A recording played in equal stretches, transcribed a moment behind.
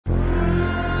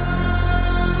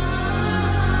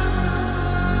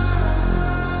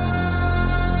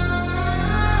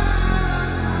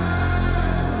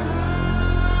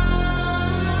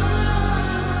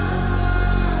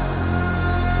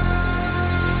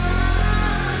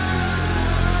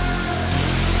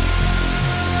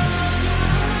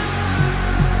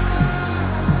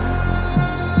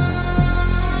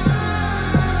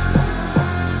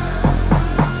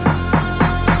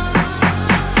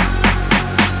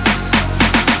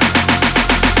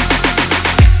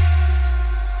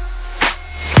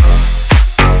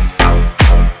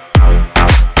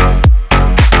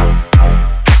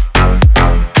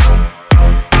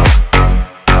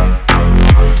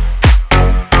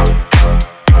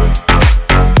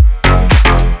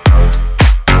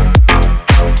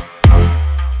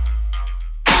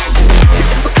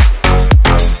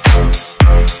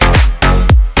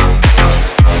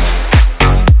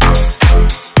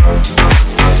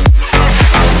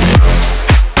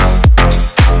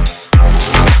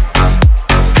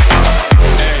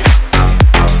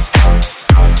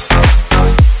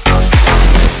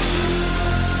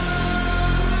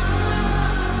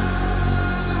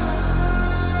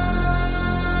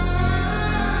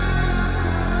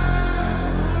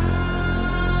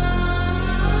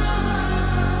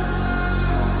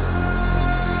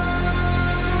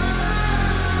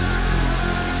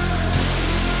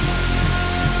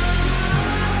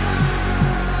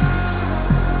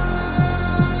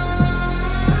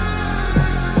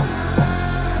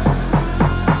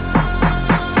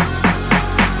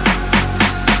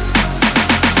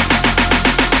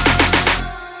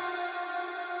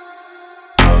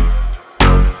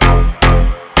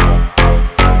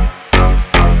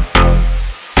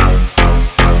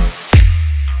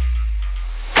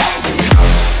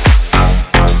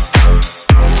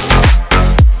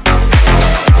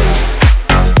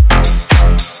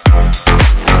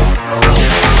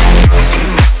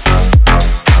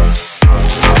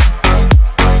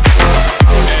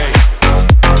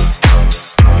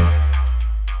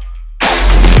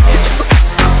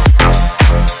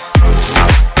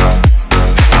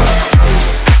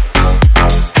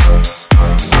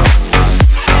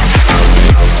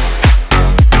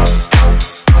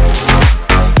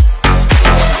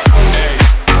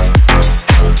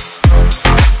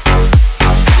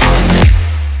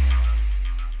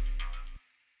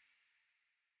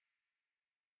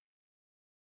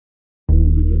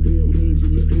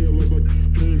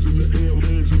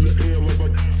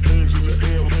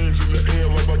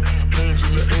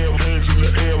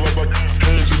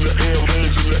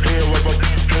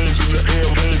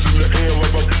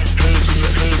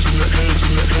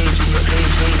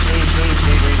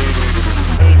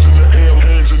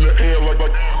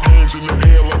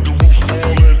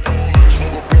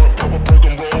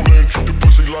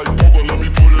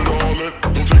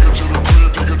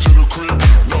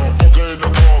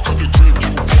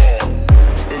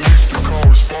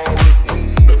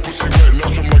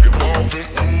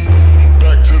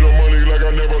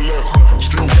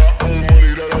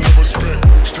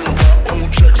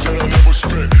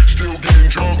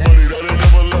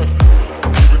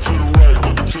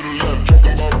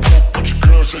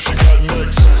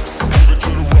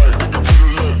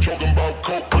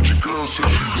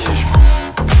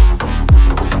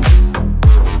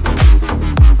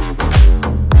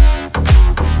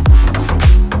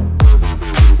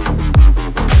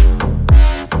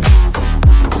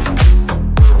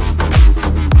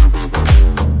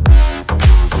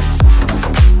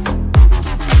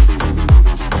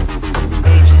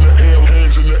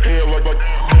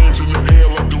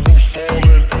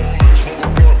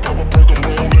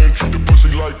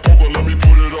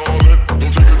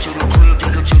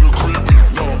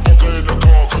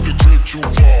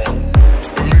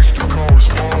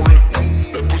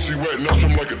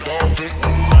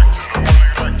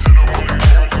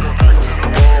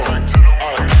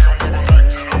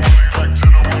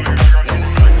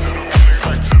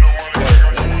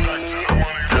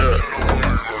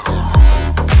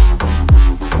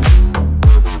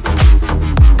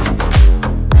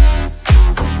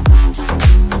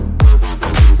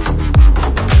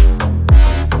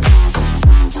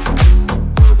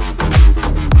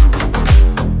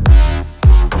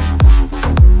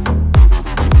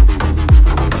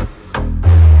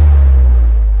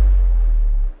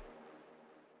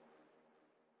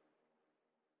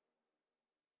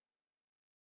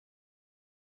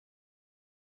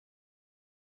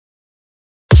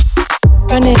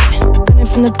running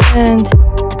from the band.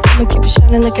 I'ma keep it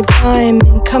shining like a diamond.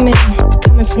 Coming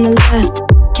from the left.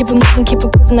 Keep it moving, keep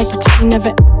it grooving like the party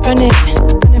never. Running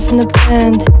from the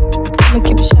band. I'ma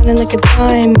keep it shining like a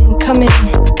diamond. Coming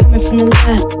from the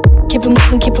left. Keep it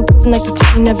moving, keep it grooving like the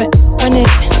party never. Running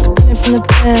from the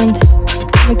band.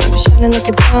 I'ma keep it shining like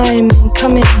a diamond.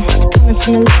 Coming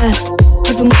from the left.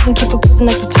 Keep it moving, keep it grooving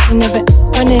like the party never.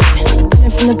 Running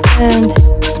from the band.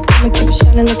 I'ma keep it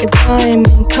shining like a diamond.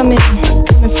 Coming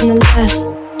from the left.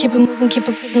 Keep it moving, keep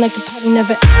it grooving like the party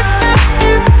never.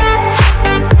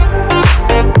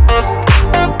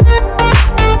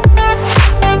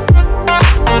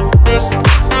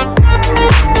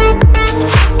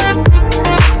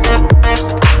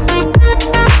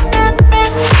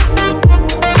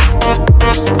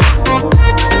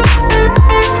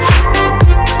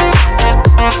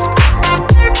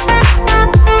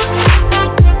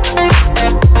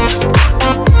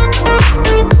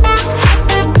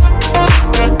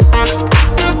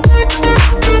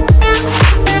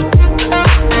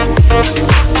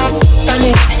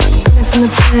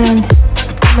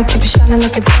 I'ma keep it shining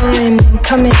like a diamond.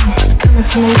 Coming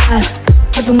from the left.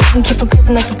 Keep it moving, keep it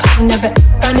grooving like the party never.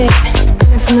 Running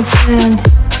from the band.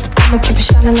 I'ma keep it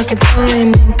shining like a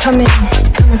diamond. Coming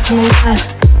from the left.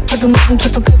 Keep it moving,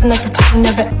 keep it grooving like the party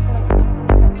never.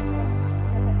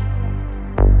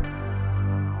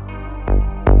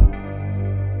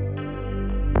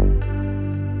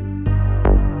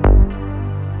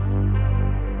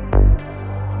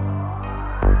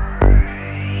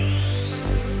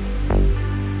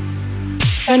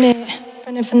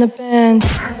 Running from the band.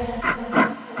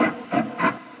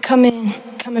 Coming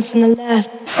from the left.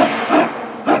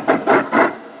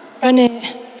 Running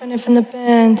from the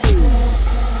band.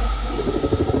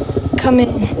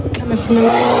 Coming from the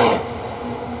left.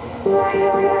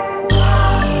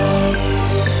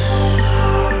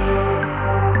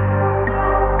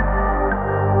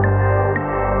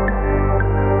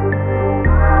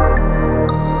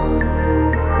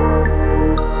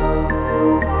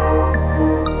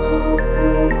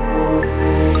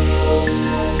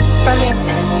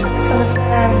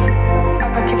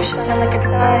 Shining like a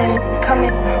diamond, coming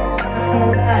from the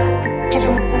left. Keep it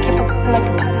moving, keep it grooving like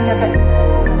the party never.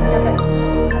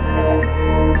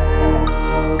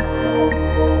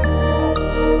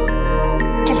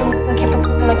 Keep it moving, keep it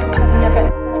grooving like the party never.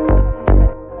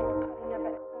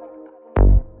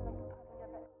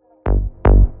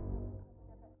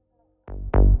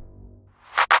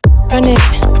 Running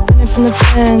from the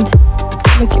band.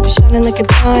 I'ma keep it shining like a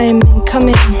diamond.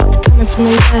 Coming from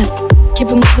the left. Keep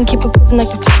it moving, keep it grooving like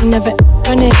the party never.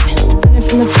 Running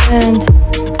from the band.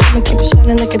 I'ma keep it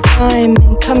shining like a diamond.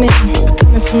 Coming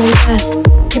from the left.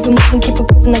 Keep it moving, keep it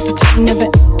grooving like the party never.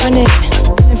 Running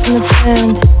from the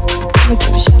band. I'ma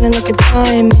keep it shining like a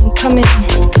diamond. Coming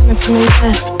from the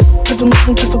left. Keep it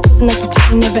moving, keep it grooving like the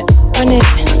party never. Running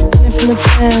from the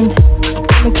band.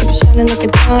 I'ma keep it shining like a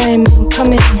diamond.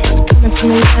 Coming from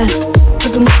the left.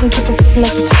 Keep it moving, keep it grooving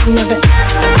like the party never.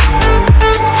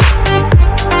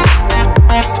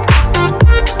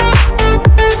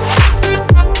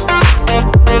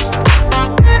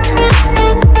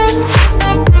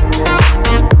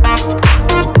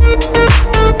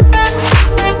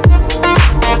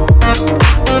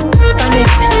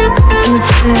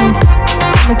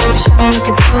 I'ma keep it shining like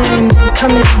a diamond.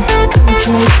 Coming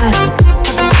from the left.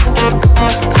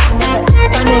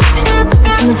 Running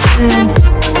from the band.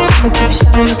 I'ma keep it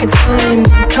shining like a diamond.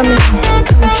 Coming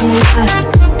from the left.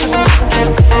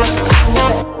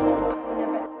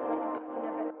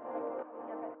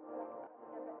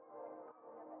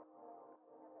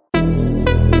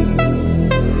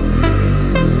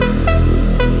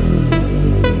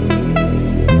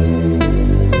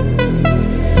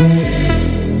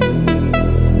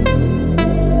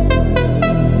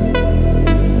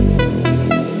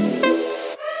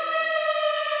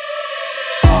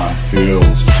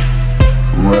 Hills,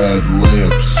 red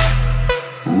lips,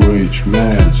 rich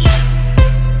mans,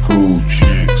 cool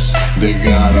chicks. They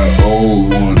got an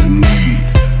old one in need.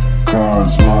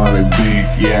 Cars, money, big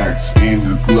yaks. In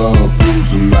the club,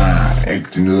 losing mind,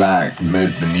 acting like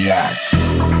maniac.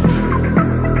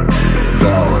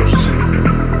 Dollars,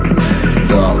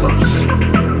 dollars,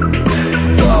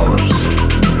 dollars,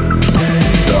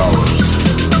 dollars,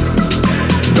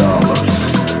 dollars.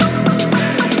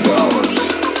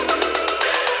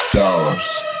 Dollars. Dollars.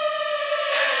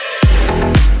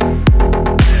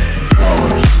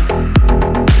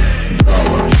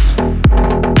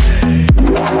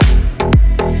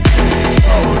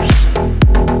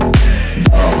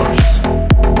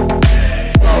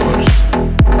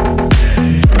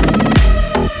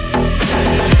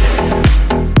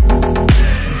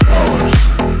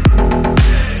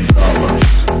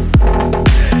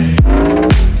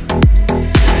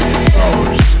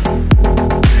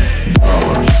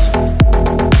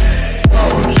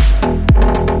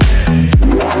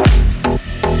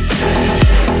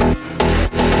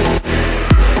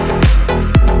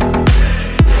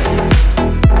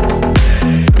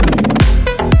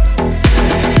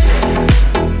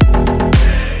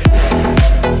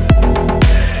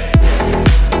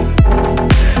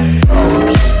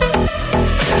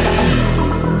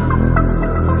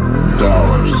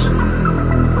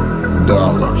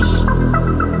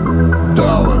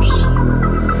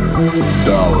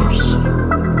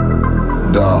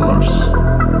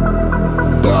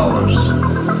 dollars.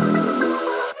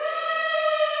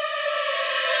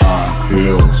 High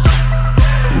heels,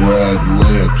 red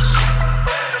lips,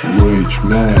 rich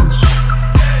mans,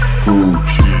 cool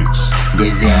chicks.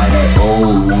 They got an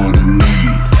old one in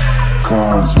need.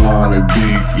 Cars, money,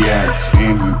 big yachts.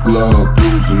 In the club,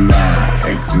 losing night,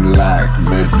 acting like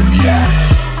living yacht.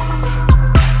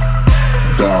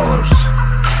 Dollars,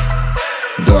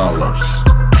 dollars,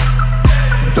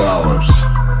 dollars,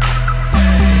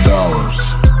 dollars,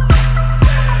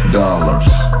 dollars,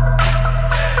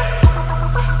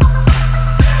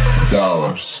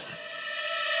 dollars, dollars,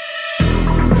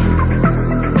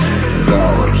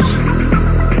 dollars,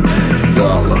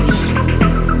 dollars,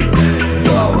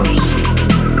 dollars,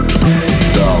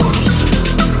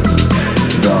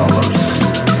 dollars,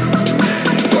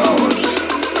 dollars,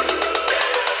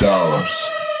 dollars.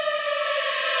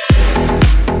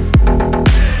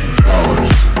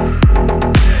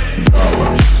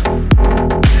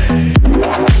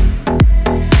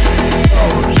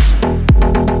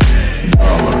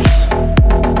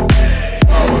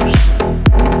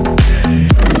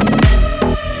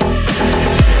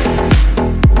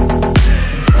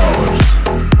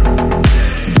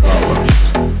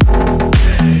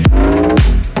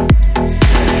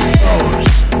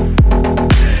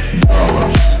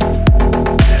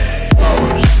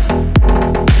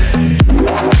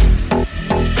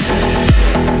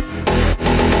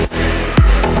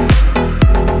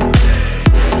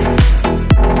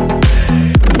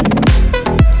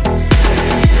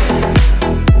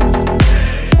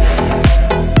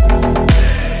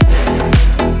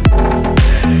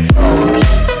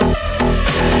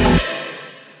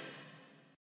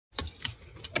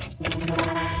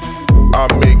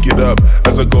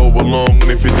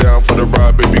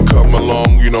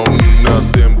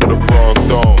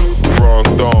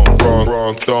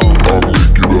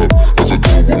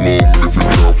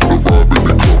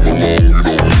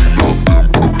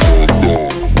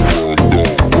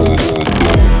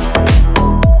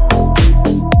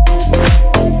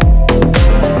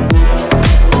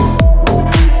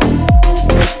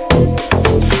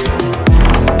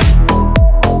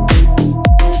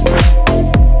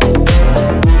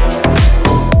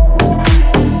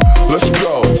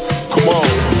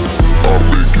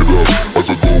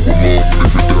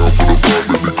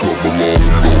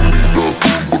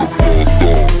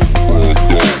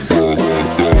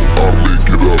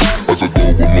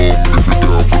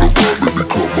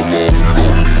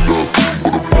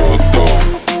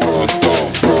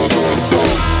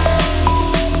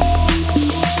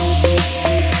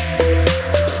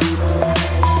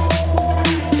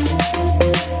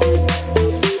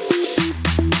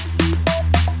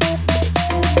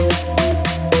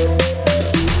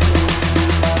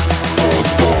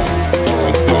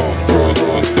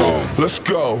 Let's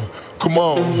go, come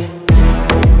on.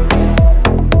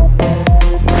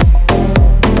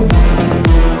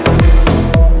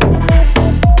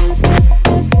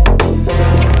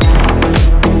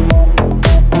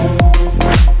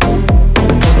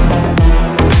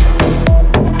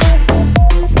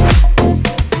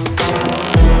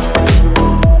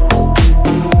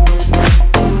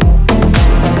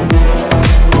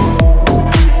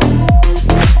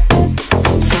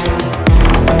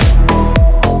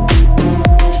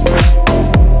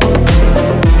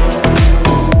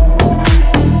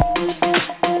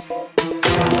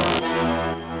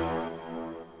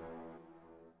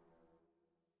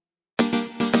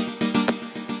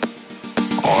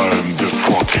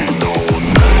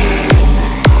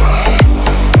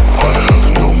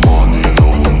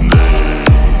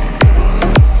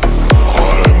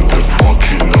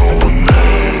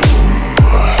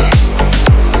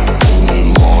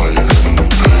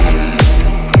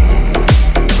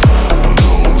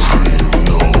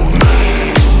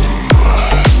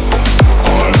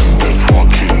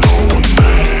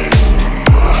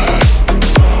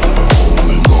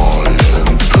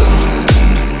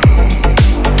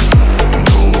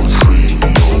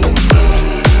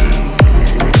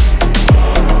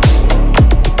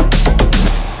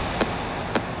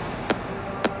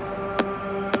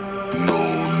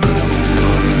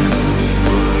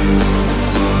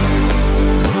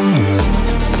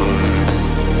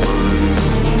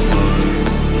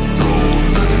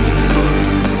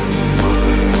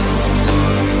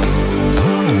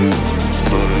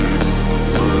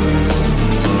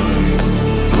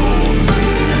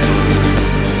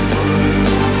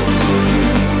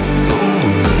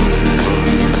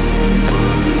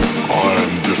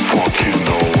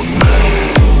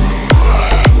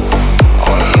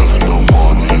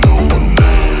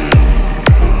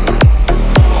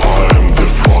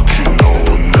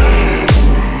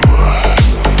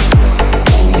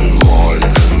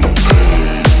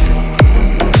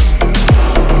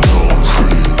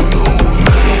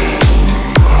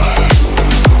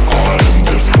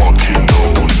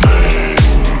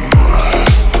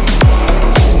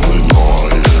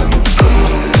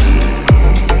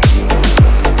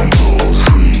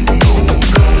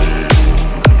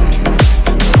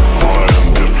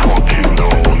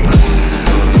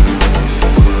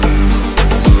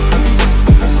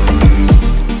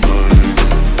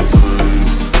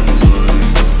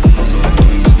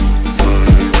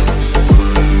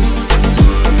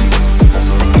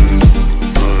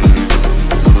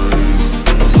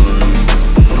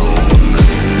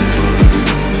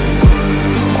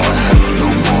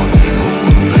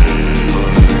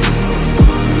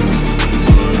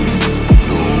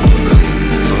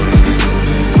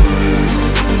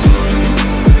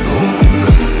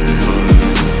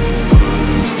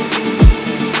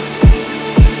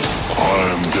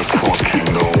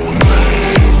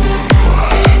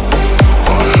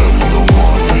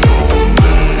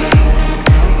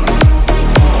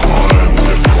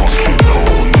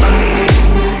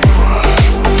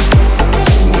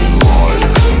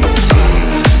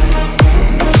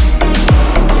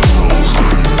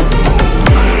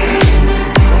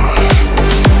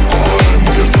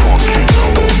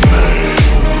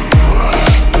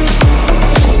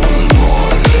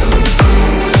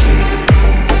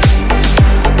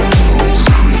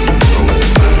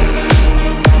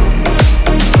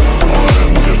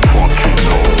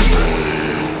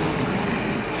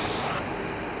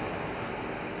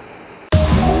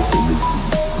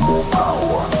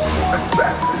 power.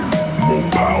 Assassin, more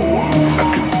power. I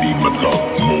can see my thought,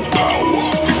 more power.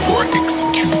 Before I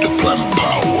execute the plan,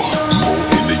 power. More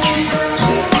energy,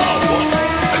 more power.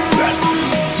 Assassin,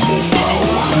 more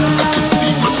power. I can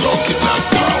see my target, not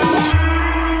power.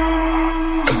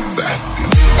 Assassin,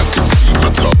 I can see my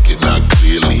target, not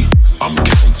clearly. I'm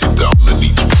counting down on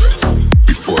each breath.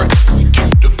 Before I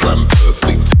execute the plan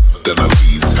perfect, then I lay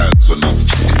his hands on his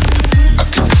chest. I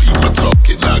can see my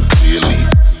target, not clearly.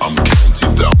 I'm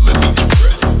counting down on each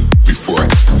breath. Before I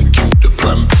execute the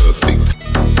plan perfect.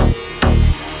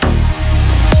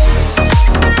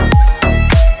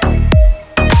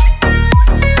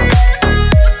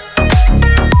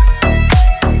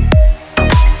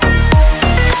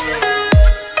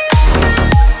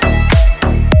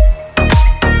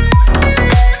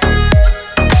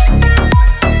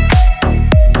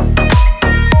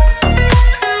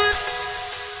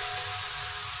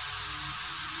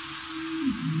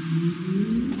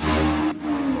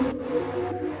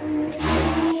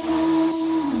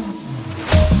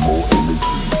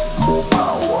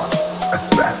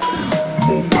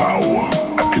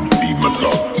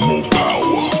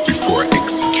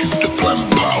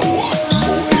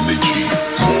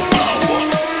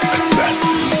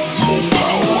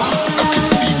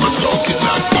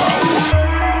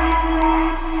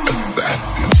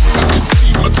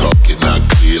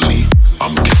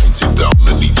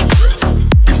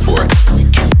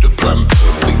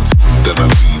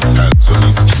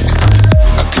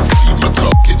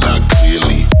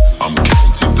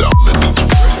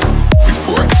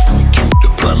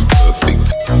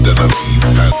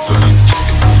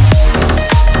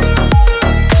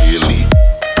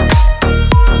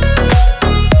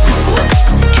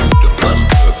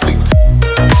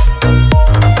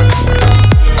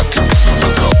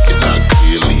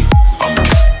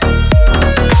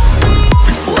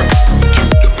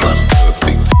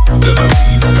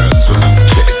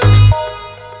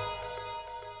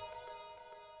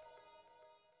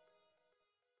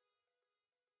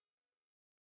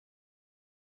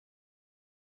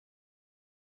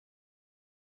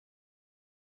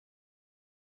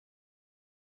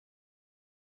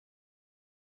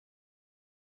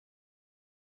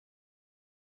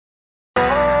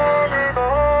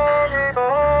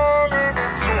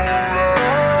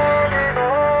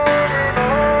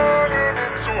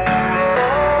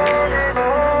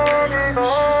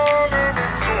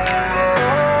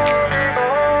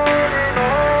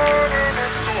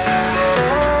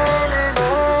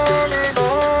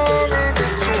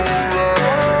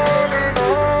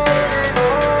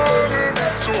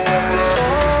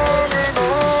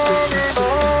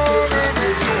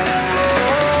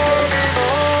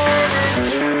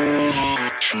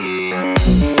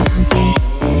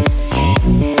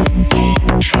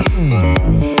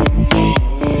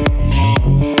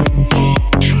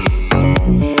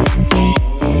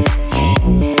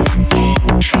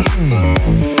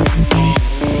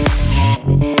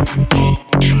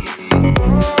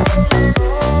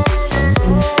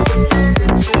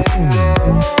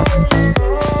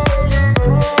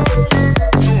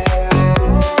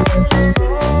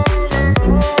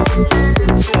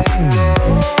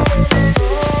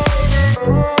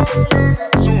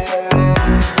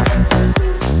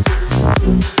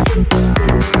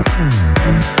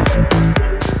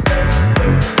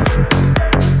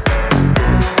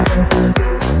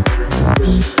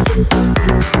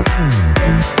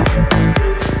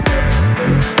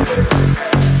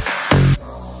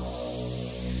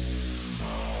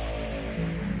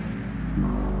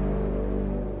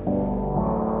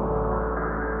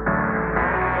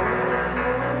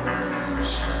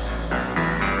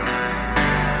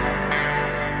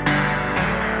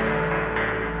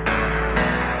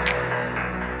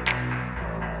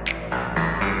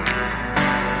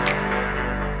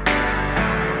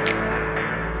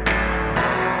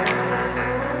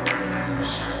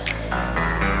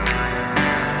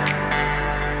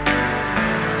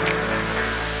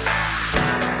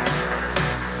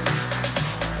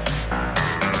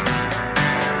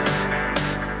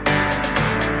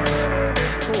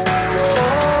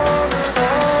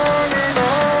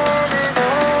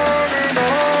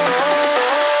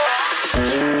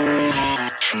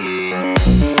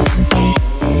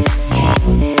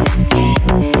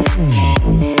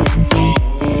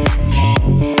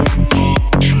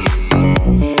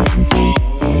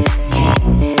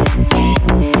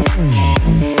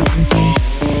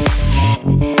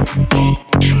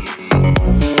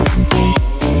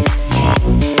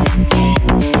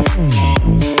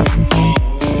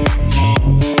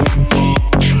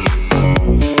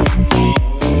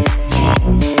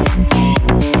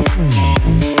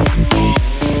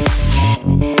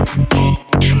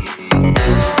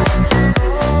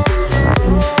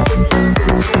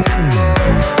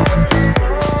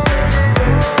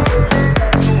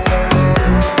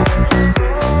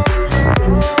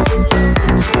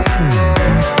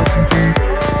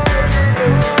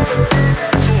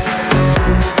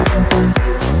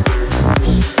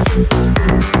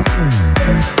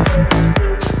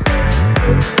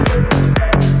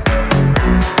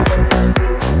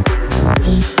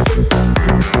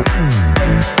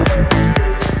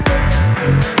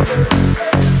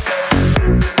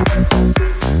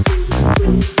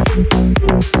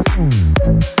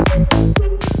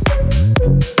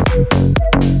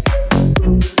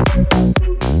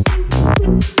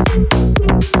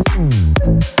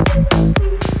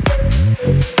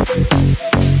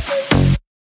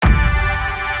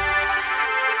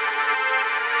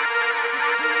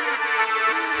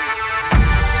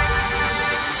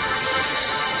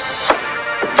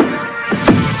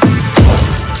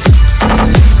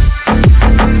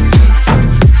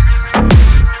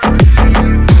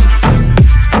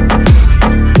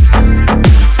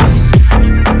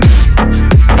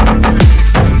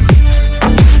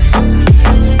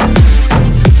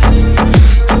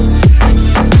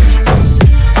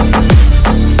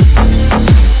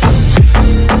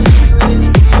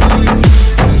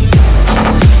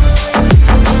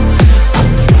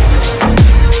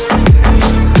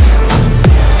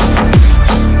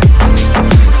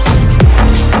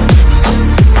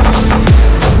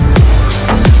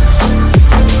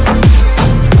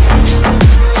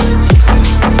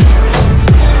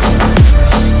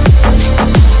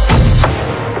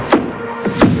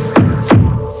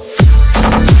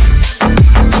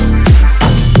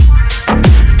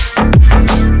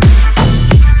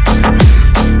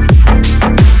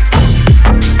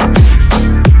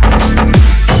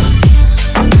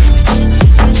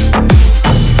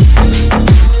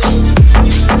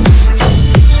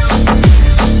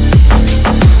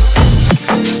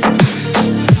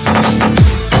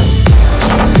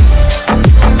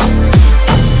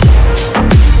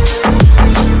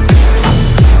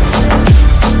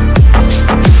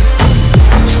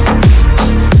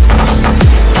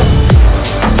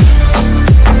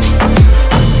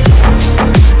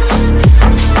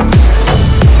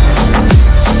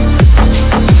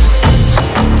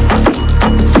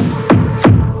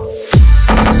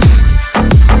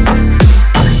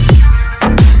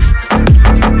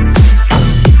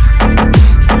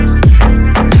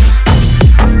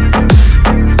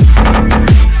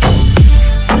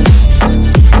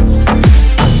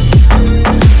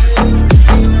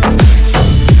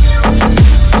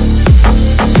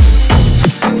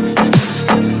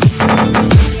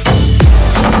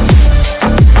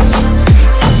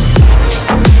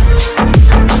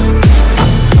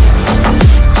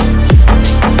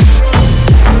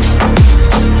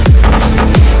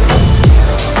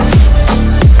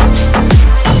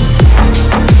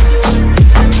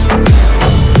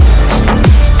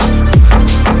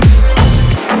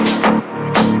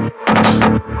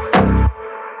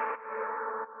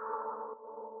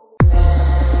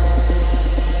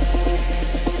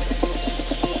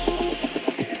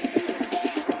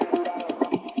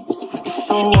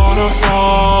 A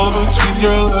waterfall between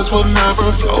your legs will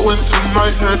never flow into my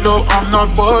head. No, I'm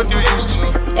not what you used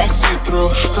to. I see through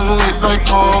the late night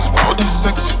calls. Wow, this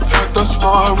sex you've had thus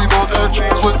far. We both had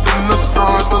dreams within the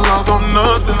stars, but love, I'm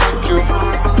nothing like you.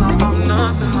 I'm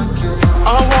nothing like you.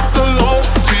 I walked alone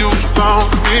till you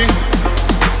found me.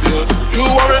 Yeah, you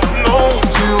weren't known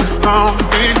till you found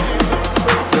me.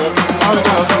 Yeah, I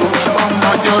got you. I'm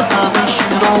not your average.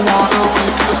 You don't wanna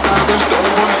wake the savage.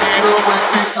 Don't want me to wake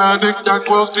the addict that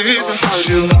dwells deep inside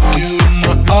you. Look you in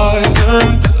the eyes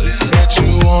and tell you that you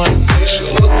want me.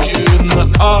 She'll look you in the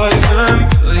eyes and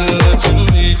tell you that you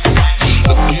need me.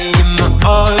 Look you in the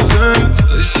eyes and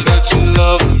tell you that you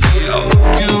love me. I'll look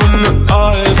you in the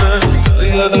eyes and tell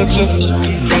you that you're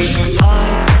fucking crazy.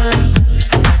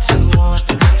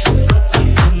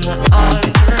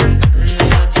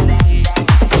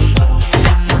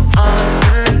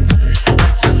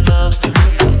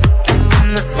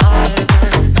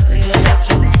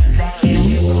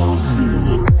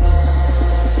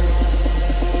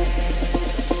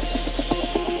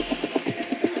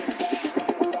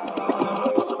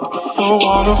 The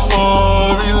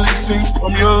waterfall releasing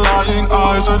from your lying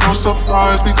eyes are no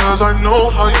surprise, because I know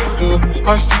how you do.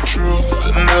 I see truth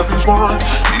in everyone,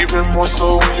 even more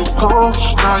so when you go.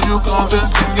 Now you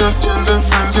convincing your sins and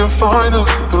friends you're finally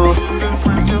through.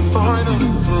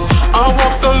 I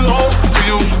walked alone till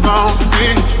you found me.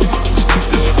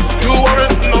 Yeah, you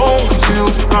weren't known till you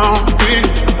found me.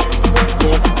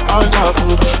 Yeah, I got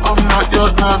you. I'm not your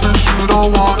average. You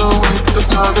don't wanna wake the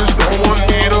savage. Don't want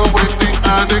me to wake the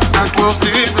addict that dwells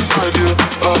deep inside you.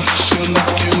 She'll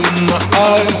look you in the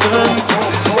eyes and tell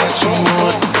you that you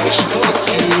want me. She'll look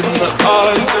you in the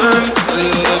eyes and tell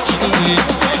you that you need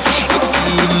me. Look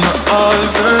you in the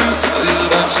eyes and tell you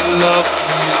that you love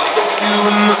me. Look you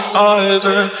in the eyes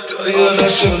and tell you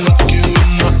that she'll look you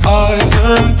in the eyes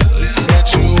and tell you that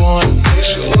you want me.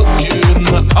 She'll look you in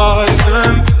the eyes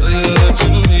and tell you that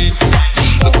you need me.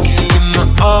 Look you in the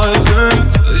eyes and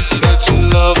tell you that you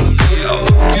love me. I'll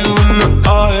look you in the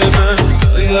eyes and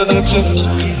tell you that you're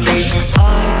fucking crazy.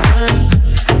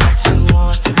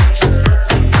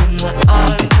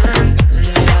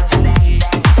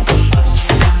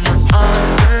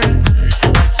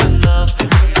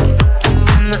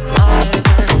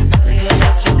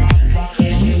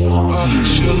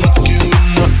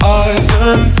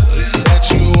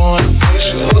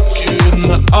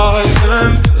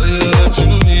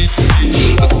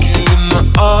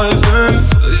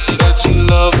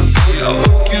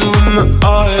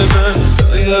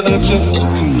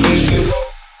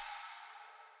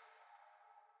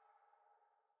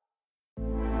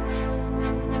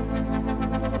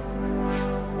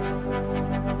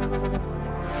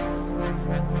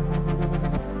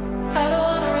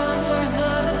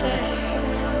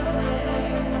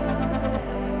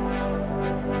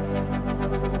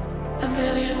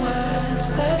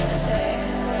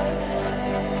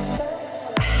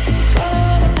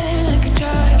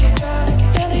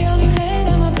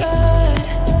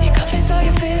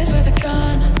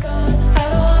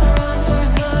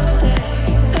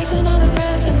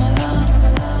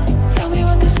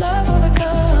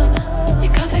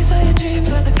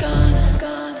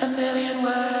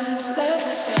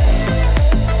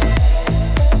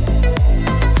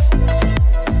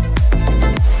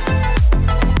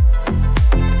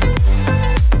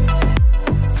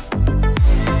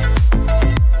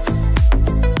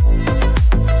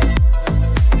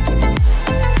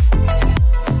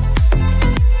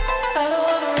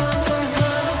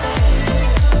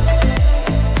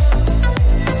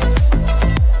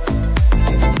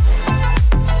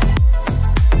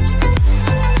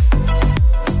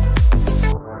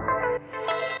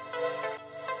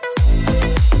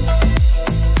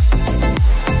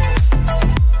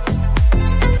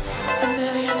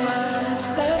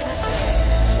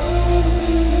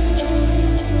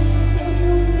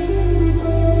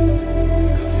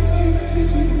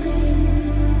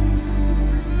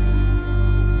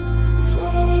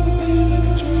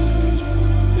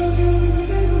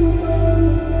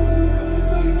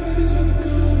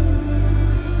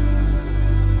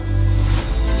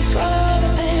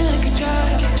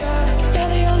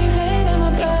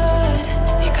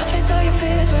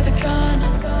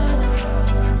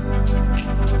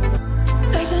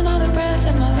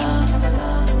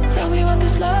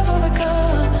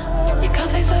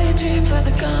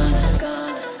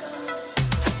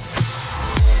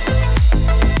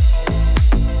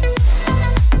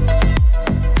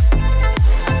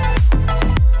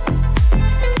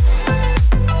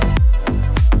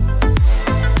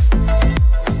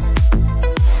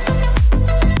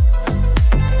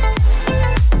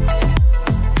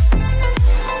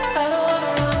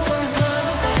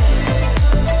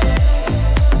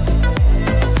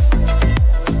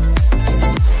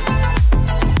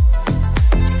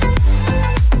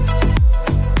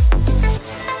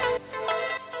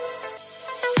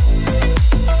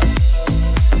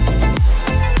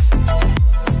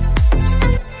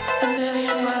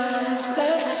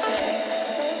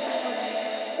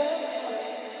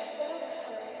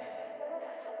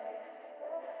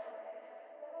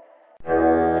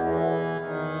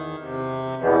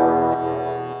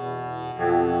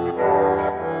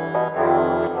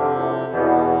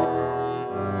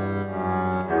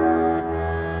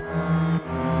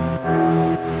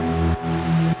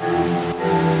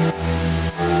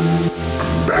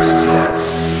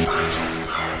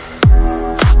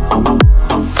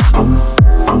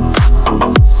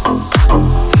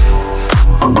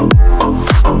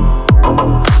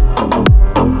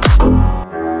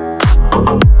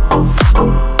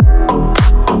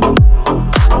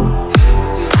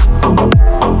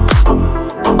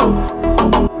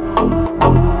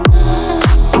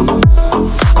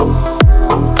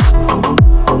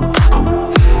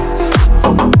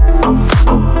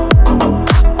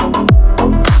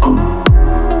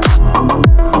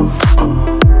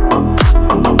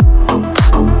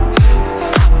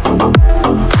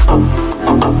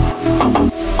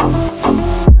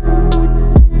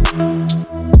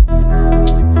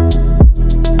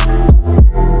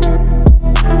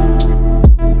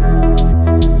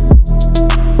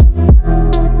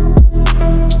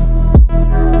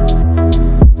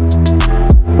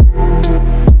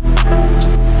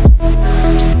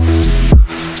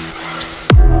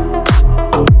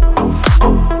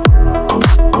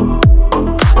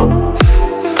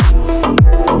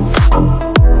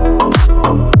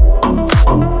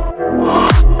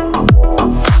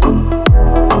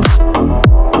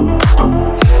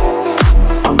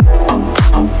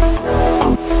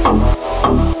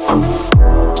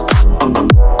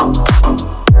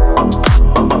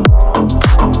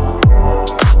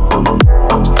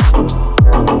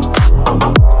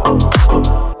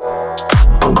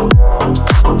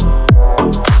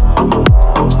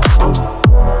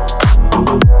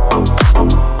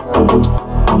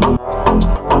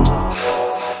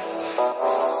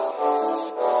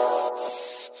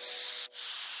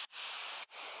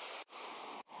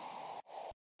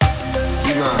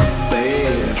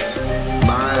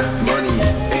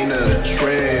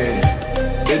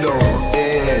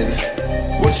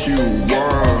 you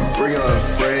want? Bring a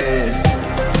friend.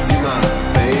 See my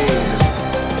bands.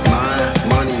 My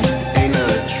money ain't a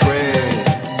trend.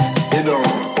 It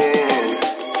don't end.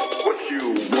 What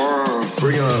you want?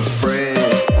 Bring a friend.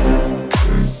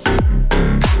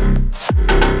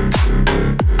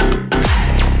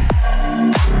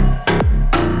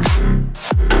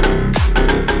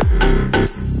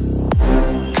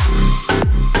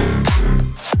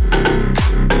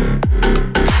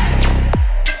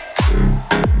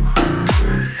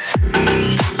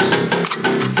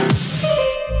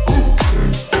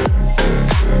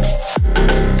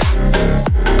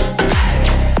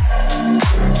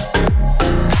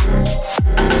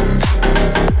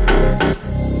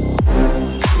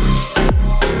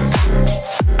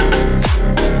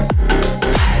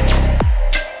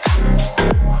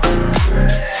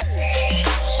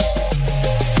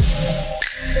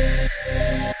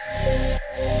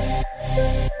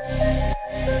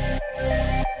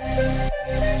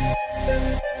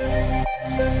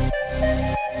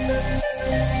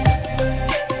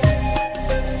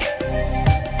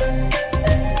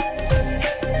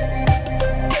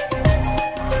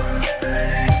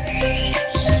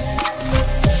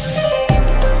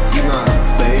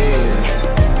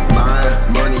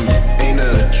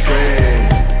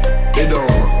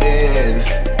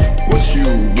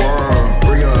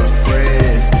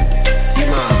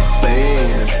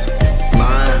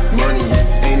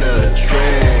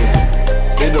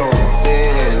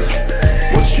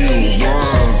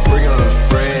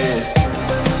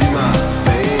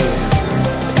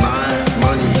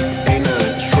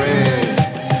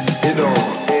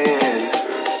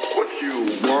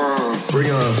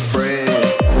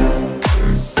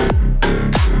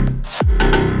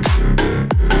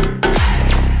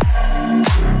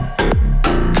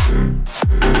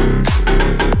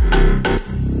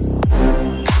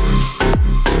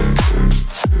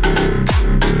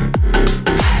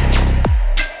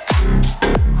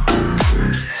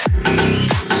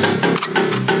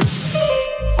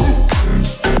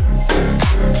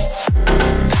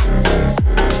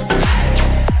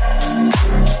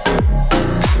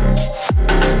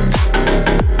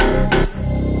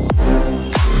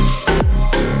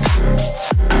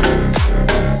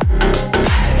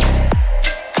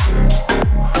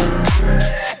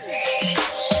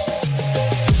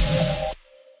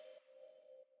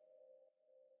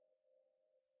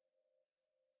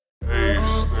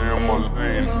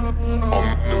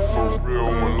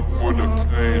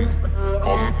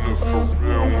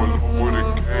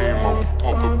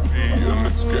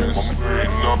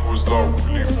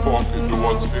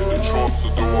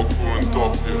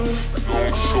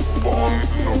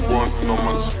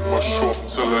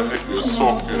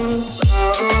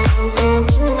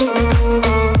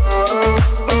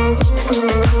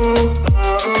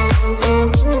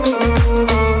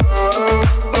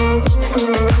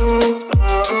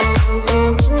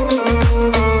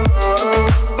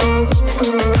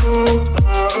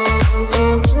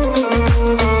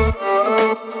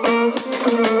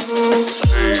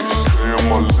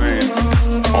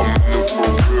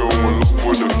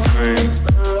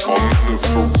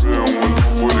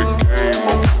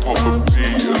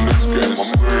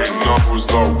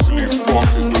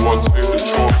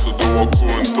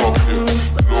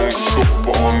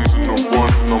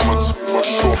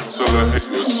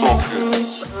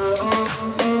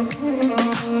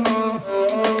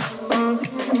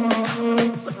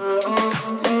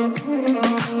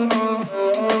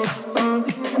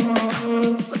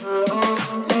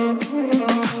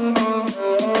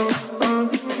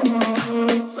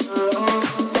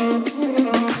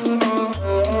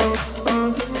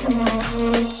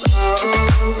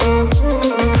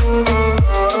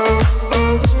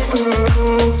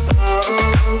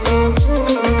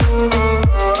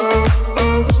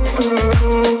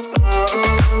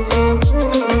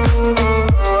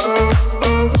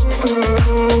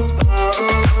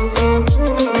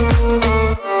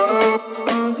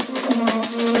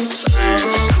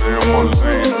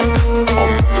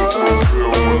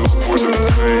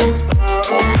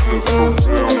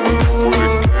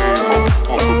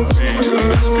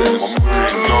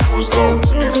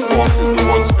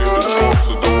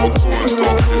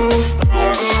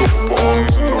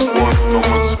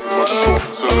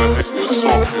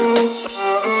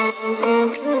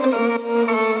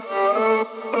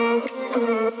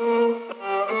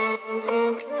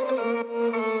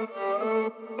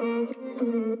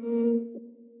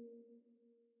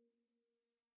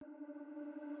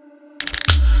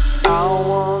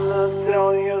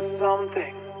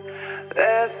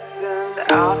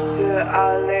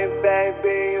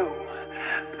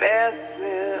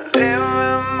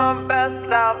 Living my best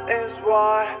life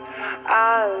what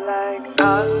I like.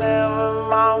 I never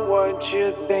mind what you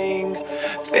think.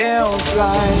 Feels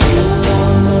like you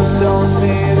wanna tell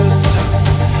me to stop.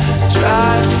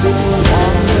 Try to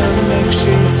wanna make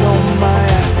shades on my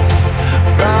ass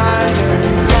brighter.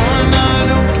 You're not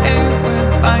okay with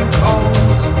my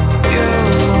goals. You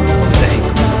take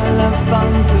my life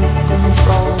under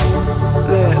control.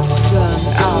 Listen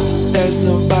up, there's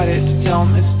nobody to tell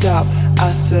me stop.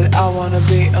 I said I wanna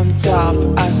be on top.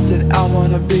 I said I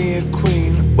wanna be a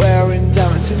queen, wearing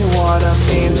diamonds, you know what I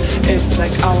mean. It's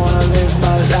like I wanna live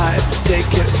my life,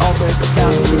 take it all back but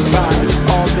not survive.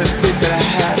 All the fear that I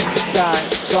had inside,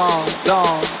 gone,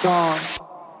 gone, gone.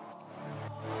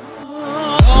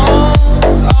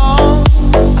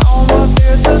 All my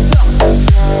fears are done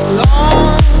so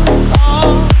long.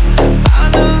 I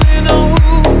don't really know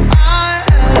who I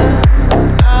am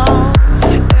now.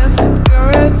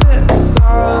 Insecurities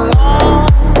are long,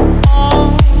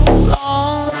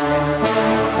 long.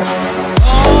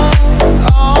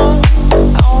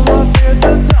 All my fears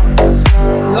are done so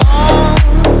long.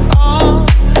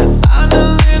 I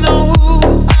don't really know who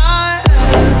I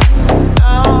am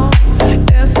now.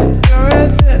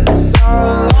 Insecurities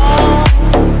are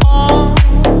long,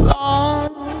 long.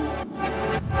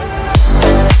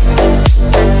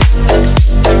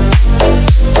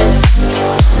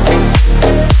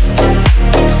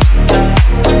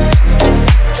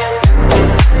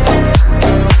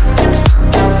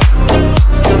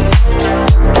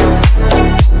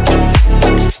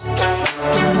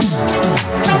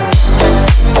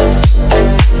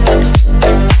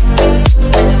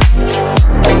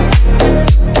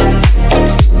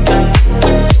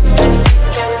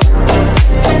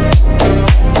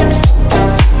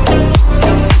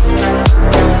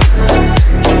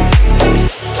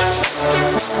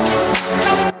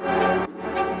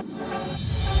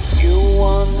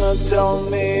 Tell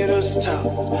me to stop.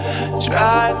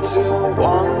 Try to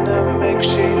wanna make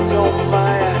shades on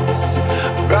my ass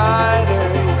brighter.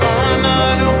 You're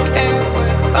not okay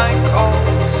with my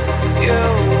goals. You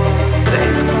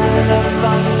take my life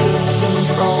under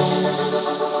control.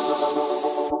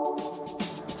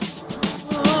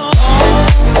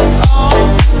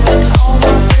 All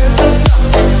my fears are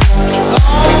done so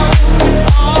long.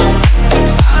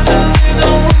 I don't really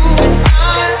know who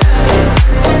I am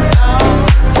now.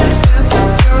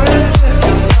 Insecurities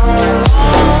are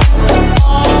long,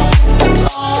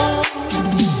 long.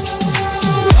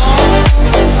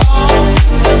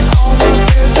 All my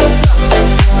fears are done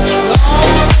so long.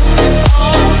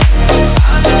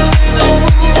 I don't really know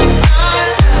who I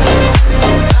am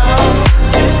now.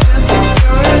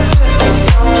 Insecurities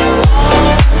are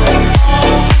long,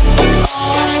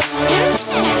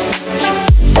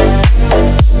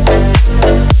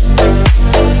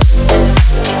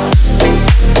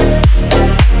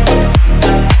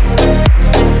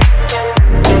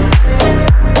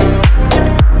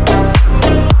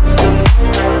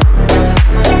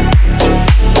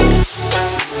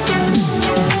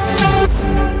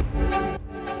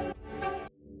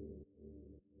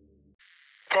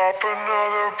 Pop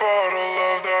another bottle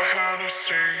of the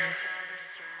Hennessy.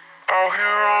 Out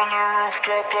here on the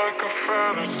rooftop like a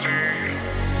fantasy.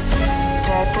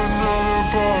 Pop another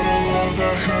bottle of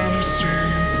the Hennessy.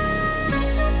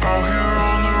 Out here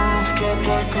on the rooftop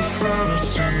like a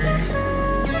fantasy.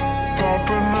 Pop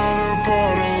another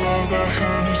bottle of the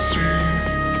Hennessy.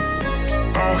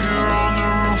 Out here on the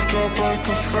rooftop like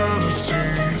a fantasy.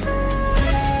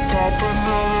 Pop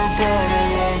another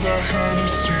bottle of the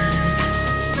Hennessy.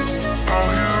 Out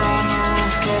here on the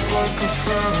rooftop like a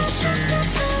fantasy.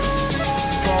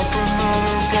 Pop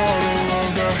another bottle of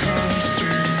that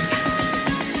Hennessy.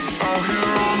 Out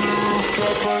here on the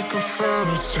rooftop like a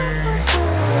fantasy.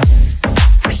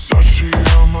 Versace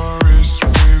on my wrist,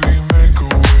 baby, make a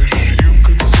wish. You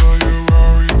could sell your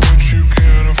Rari, but you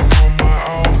can't afford my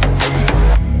outfit.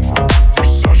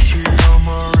 Versace on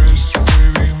my wrist,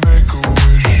 baby, make a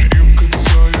wish. You could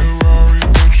sell your Rari,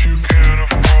 but you can't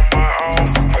afford my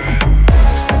outfit.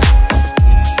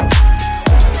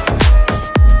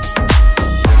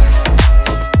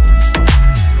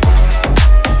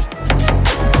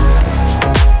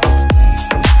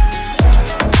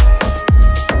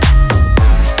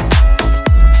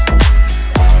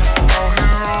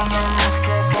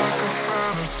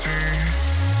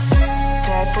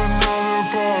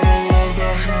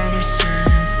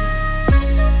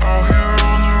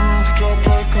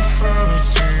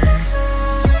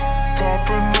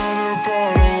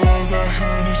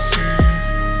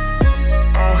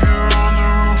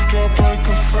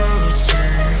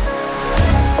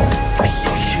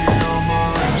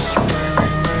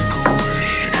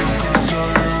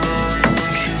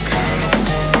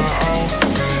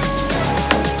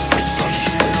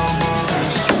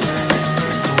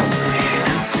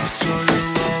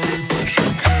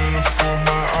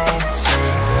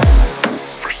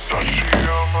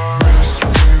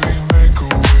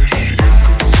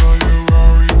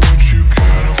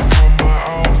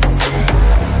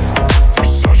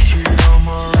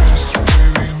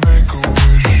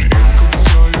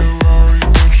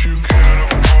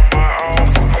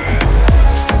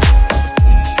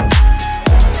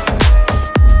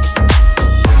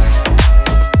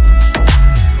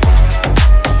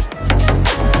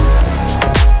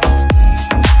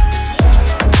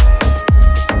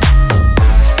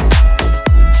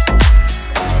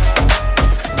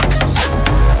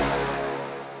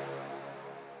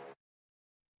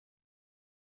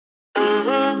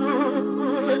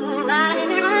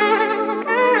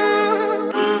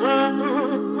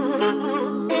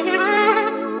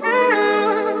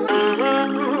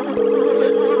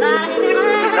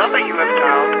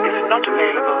 not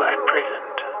available at present.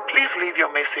 Please leave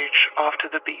your message after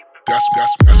the beep.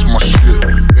 That's my shit.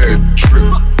 Yeah,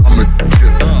 trip. I'm a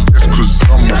dip. Just cause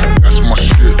I'm a. That's my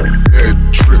shit. Yeah,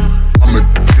 trip. I'm a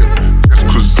dip. Just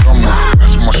cause I'm a.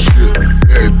 That's my shit.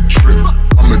 Yeah, trip.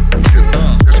 I'm a dip.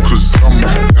 Just cause I'm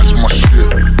a. That's my shit.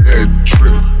 Yeah,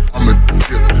 trip. I'm a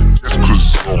dip. Just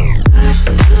cause I'm a.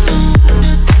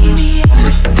 I'm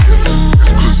a dip.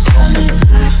 Just cause I'm a.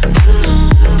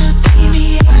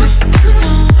 I'm a dip.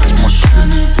 That's my shit.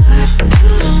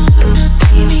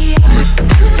 I'm a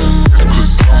dip. Just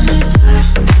cause I'm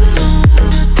a.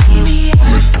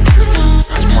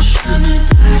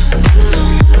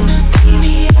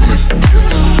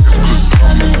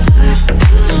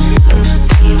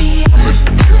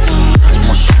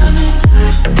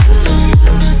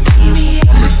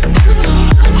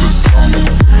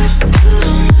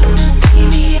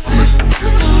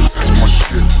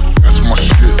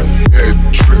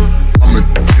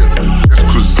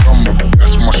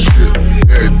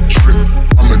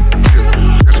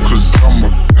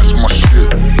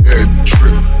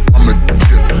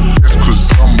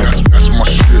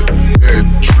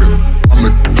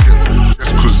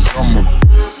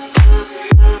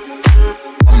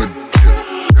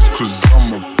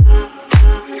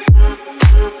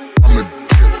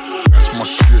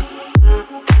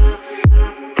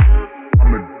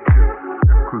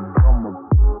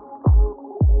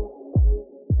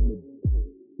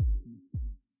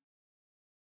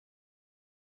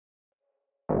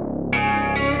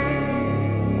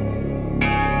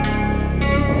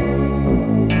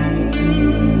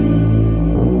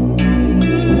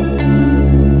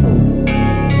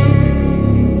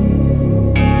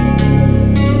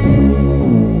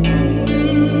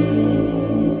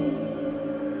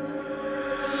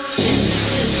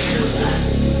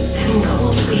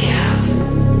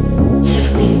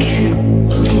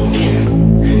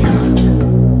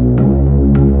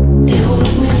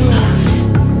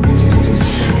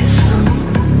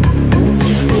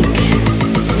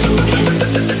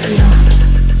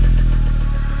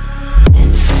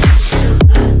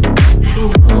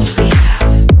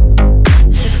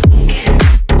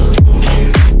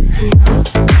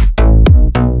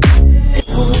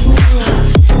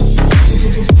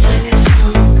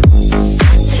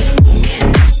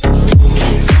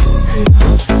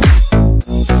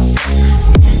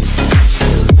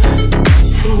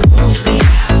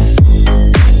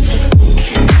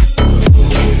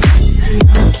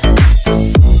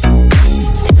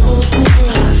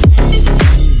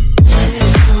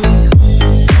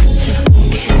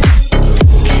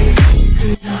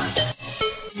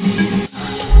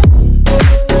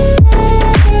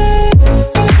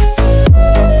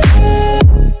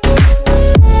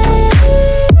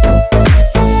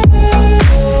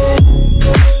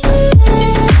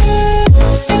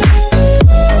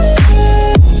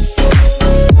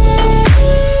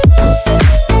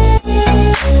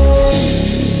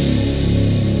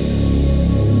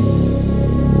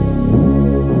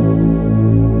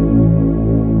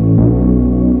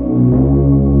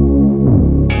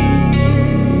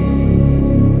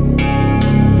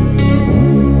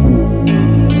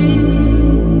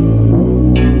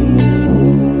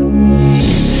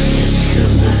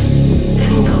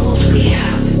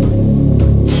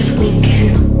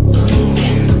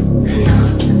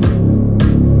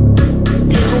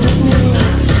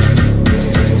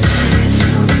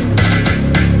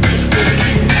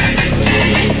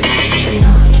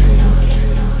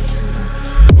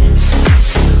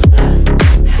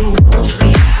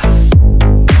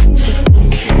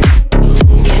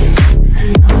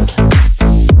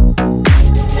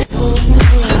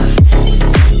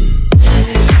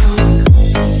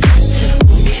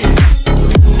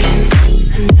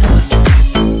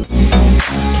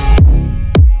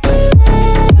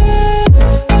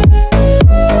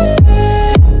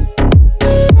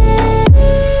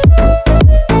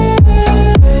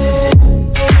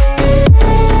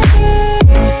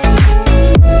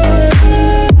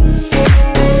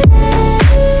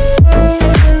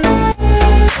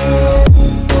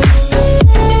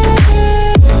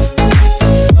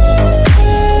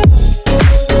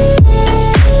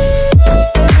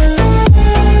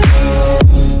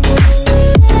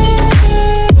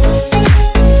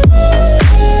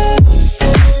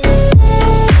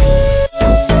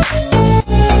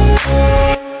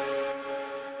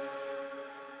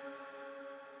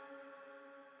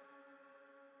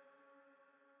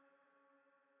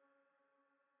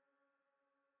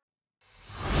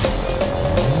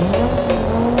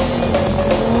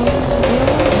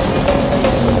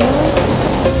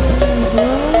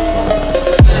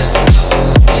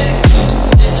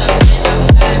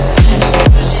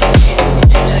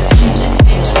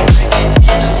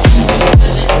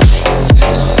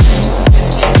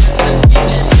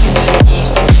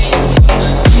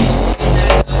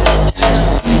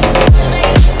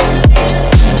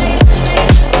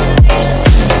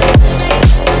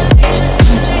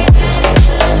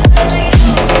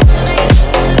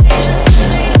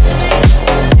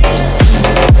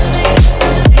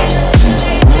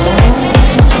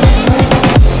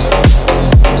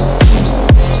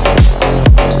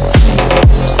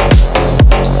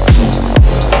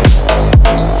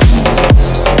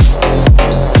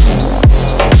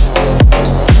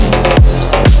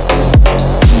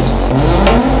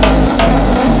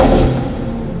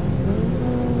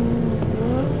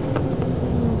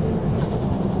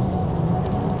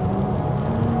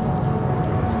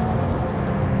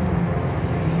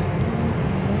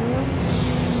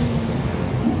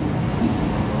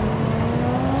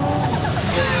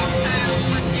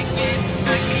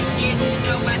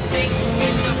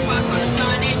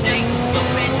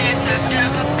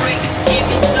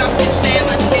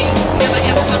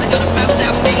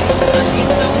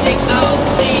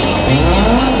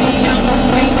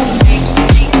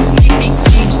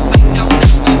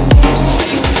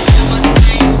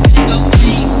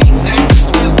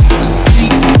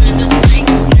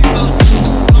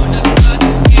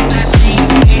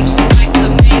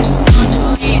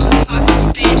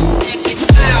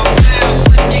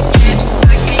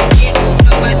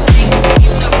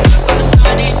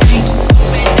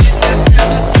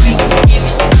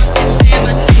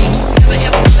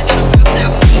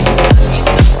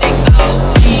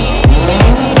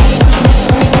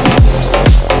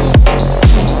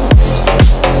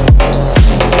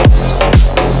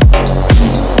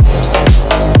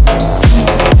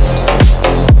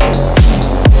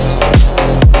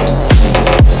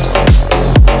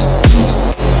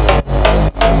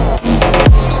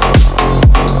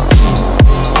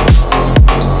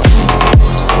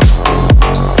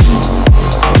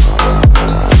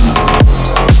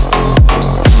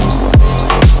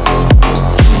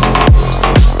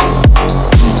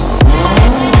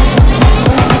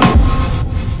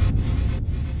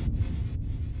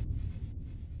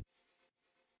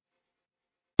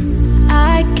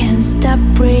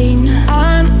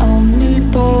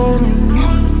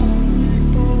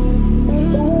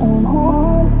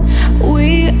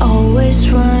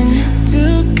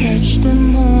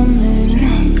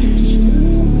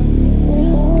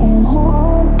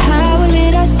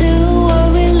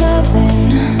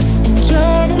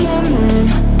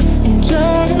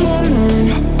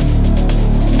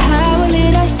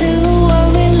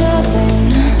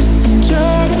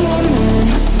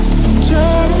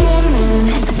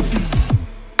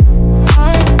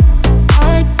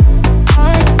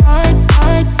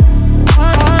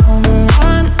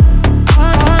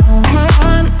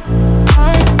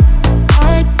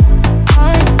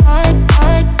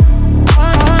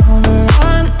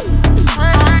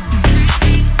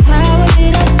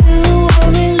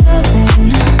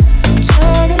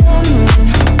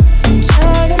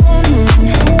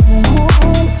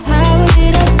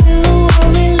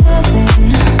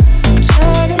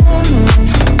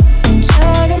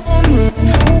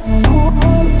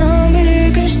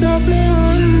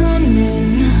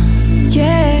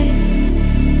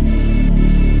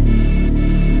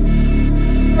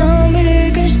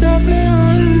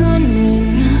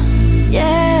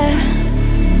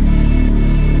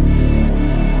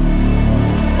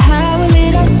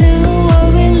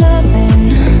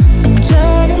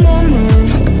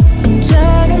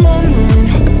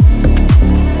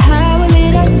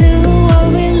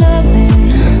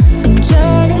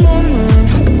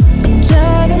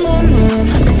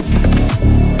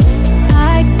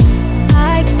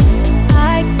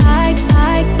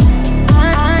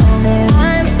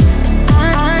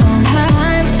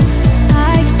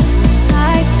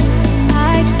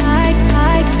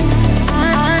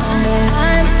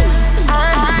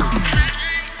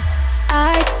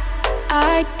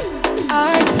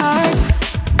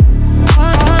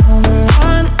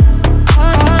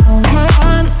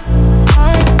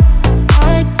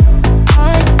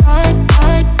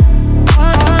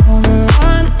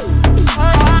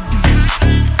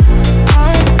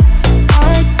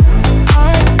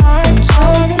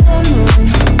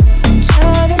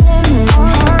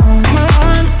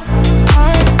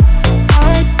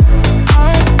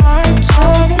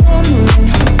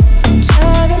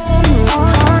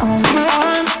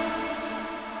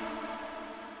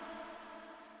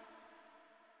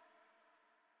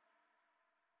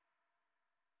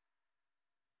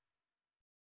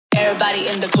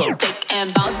 Everybody in the club, take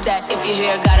and bounce that. If you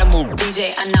hear, gotta move. DJ,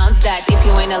 announce that. If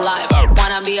you ain't alive,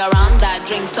 wanna be around that.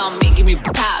 Drink some, give me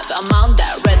tab. I'm on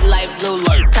that. Red light, blue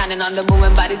light. Standing on the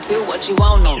moving bodies, do what you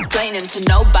want. No complaining to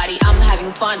nobody. I'm having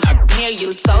fun. I can hear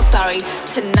you, so sorry.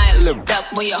 Tonight, look up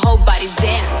when your whole body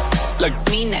dance. Like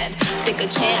mean it, take a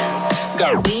chance.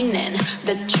 Got leaning,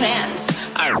 the trance.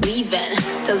 I'm leaving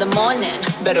till the morning.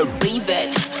 Better believe it.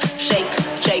 Shake,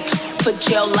 shake. Put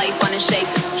your life on a shake,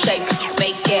 shake.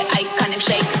 Make it iconic,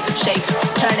 shake, shake.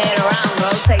 Turn it around,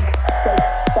 girl. Shake, shake.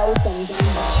 Throw some down.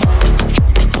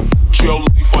 Put your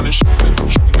life on a shake,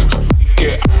 shake. Make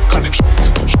it iconic,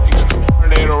 shake, shake.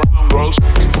 Turn it around, girl.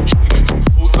 Shake, shake.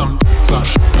 Throw some down,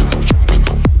 shake, shake.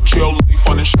 Put your life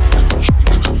on a shake,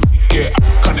 shake. Make it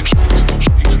iconic, shake,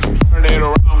 shake. Turn it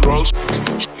around, girl.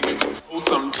 Shake, shake. Throw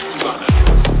some down.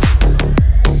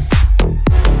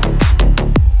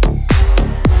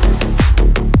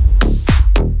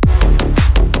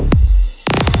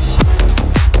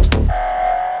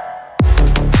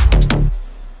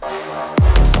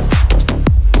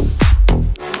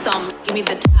 Give me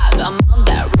the tab, I'm on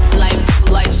that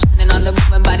light shining on the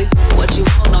moving bodies. Do what you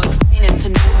want, no explaining to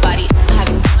nobody. I'm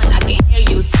having fun, I can hear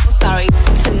you, so sorry.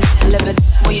 Tonight, live it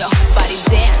when your whole body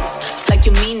dance like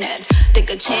you mean it. Take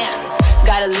a chance,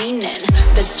 gotta lean in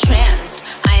the trance.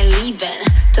 I ain't leaving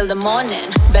till the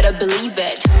morning, better believe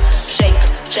it. Shake,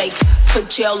 shake,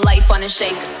 put your life on a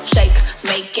shake, shake.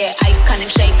 Make it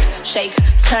iconic, shake, shake.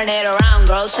 Turn it around,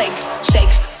 girl, shake,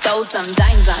 shake. Throw some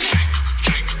dimes on it.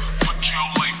 Your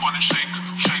life on a shake,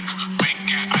 shake, make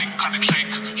it iconic,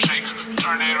 shake, shake,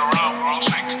 turn it around, girl,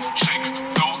 shake, shake,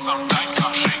 throw some dimes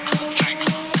on, shake, shake,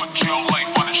 put your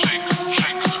life on a shake,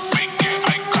 shake, make it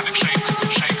iconic, shake,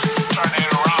 shake, turn it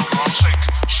around, girl, shake,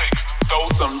 shake, throw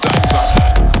some dimes on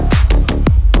that.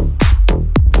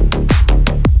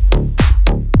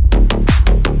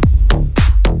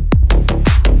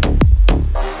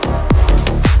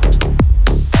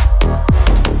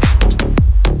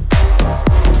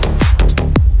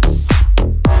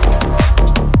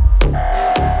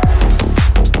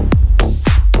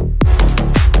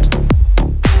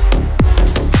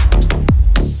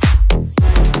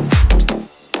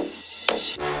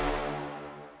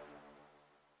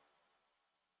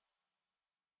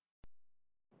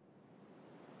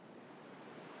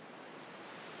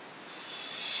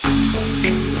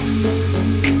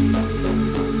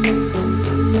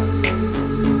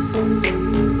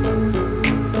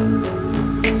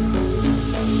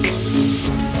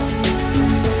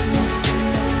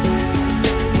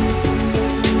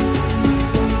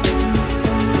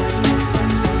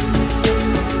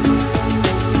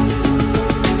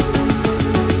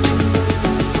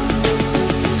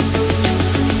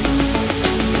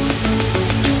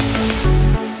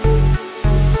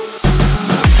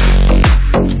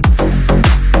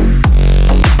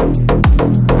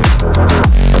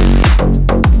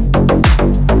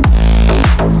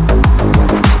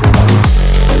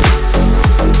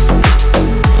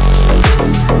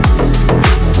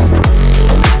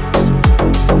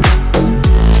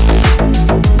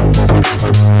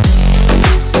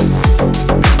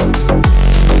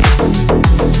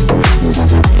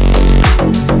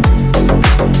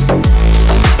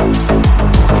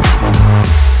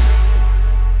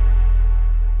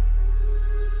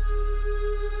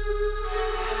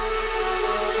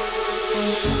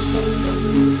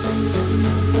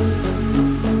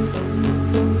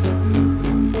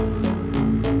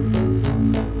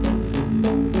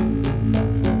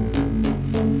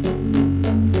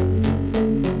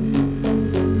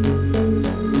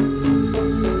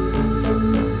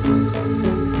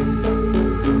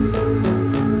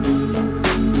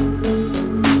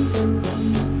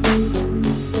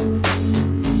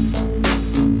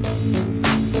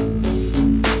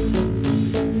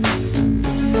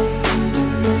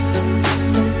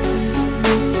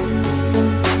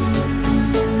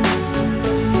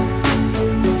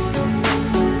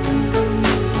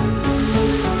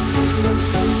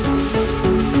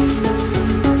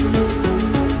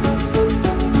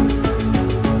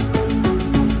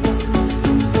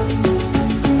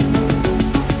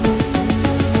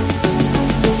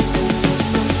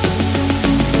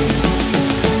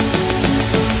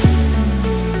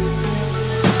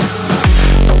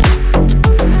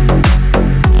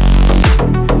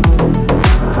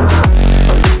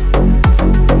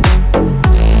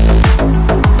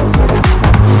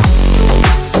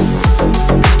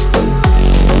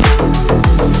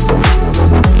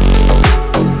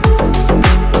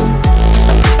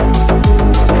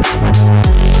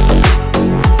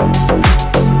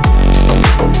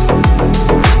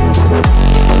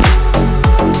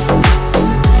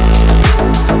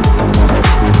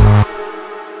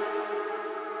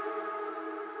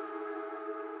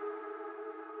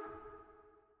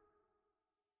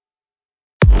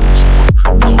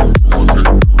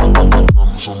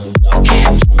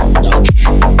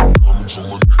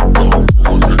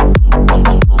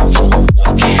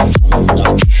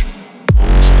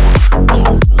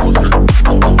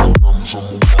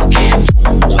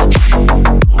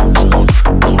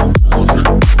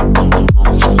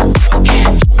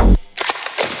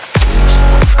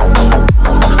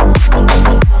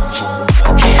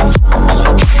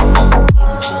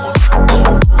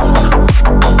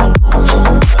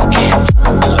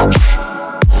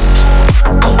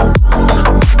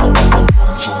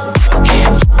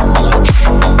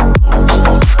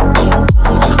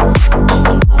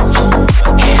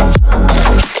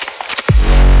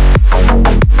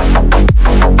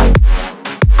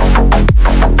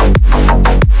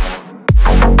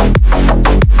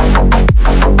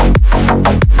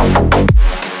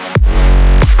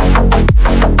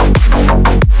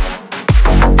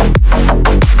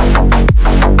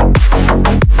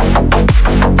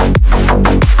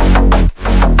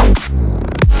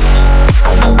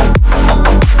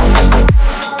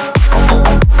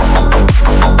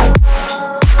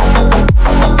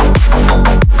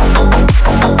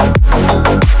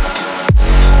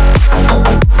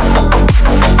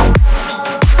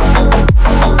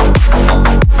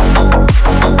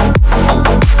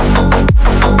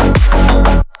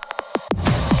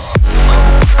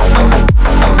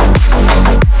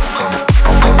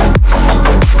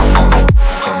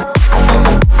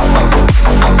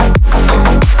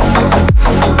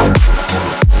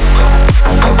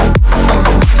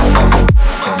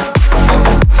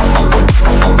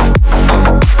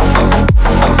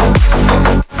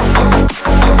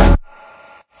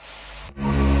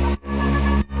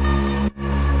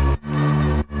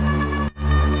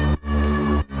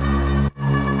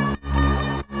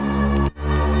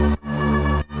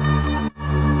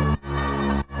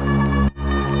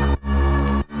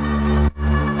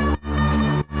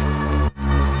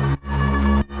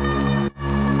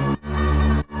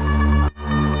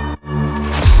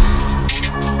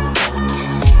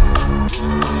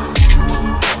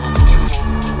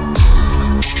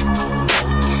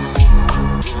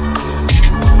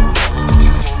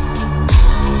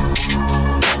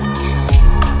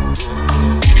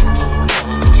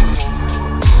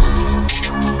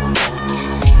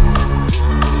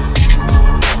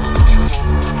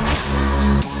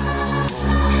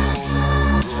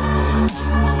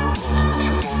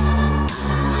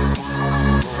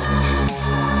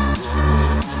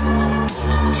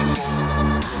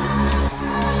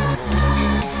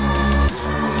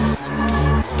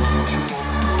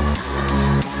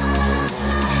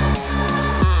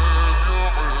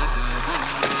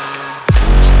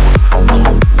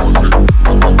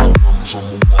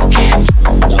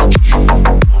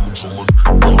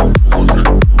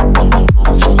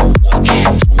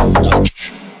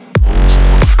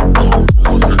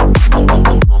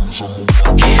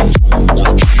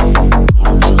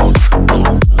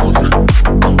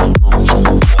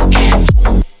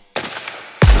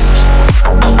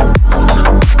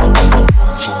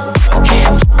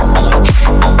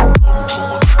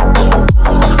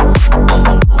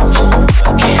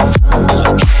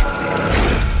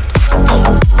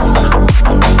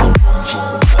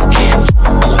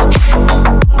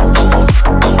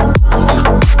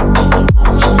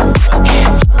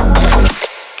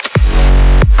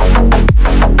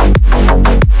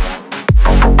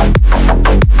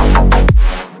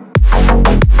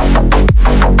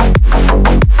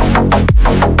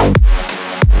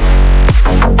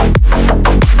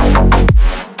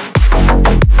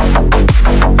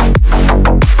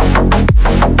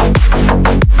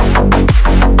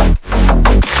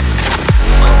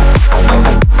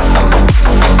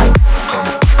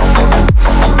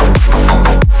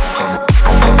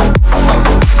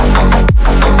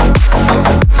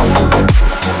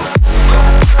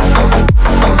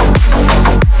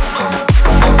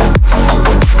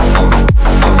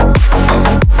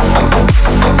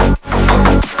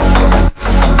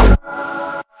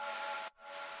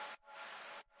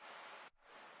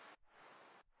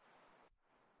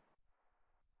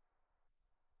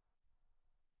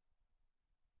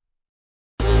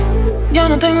 Yo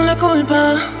no tengo la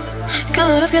culpa.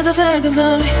 Cada vez que te acercas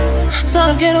a mí,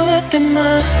 solo quiero verte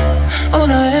más.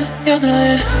 Una vez y otra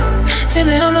vez. Si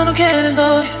te hablo no quieres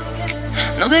oír.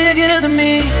 No sé qué quieres de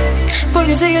mí.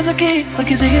 Porque sigues aquí,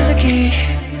 porque sigues aquí.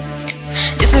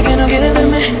 Yo sé que no quieres de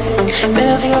mí,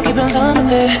 pero sigo aquí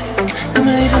pensándote. Tú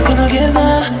me dices que no quieres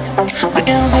nada,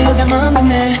 porque aún sigues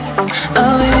llamándome.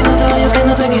 Oh baby, no te vayas que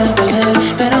no te quiero perder,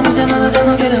 pero mis llamadas ya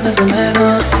no quieres responder,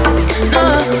 no.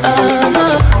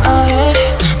 Oh yeah.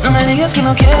 No me digas que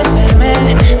no quieres verme,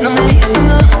 no me digas que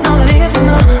no, no me digas que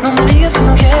no, no me digas que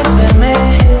no quieres verme.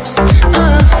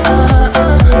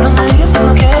 No me digas que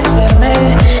no quieres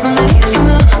verme, no me digas que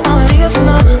no, no me digas que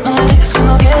no, no me digas que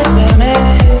no quieres verme.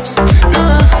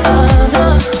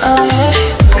 Oh yeah.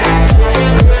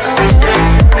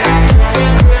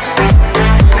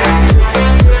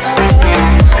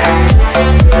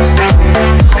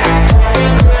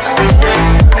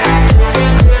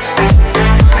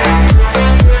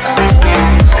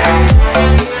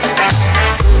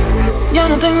 Yo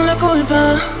no tengo la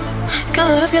culpa.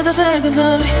 Cada vez que te acercas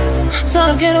a mí,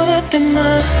 solo quiero verte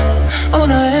más.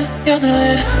 Una vez y otra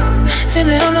vez. Si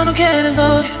te hablo no quieres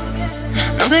oír.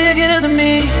 No sé qué quieres de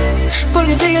mí,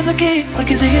 porque sigues aquí,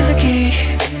 porque sigues aquí.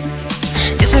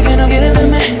 Yo sé que no quieres de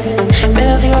mí,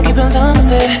 pero sigo aquí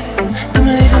pensándote. Tú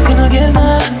me dices que no quieres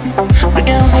nada,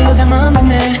 porque aún sigues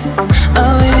llamándome.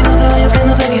 Oh baby, no te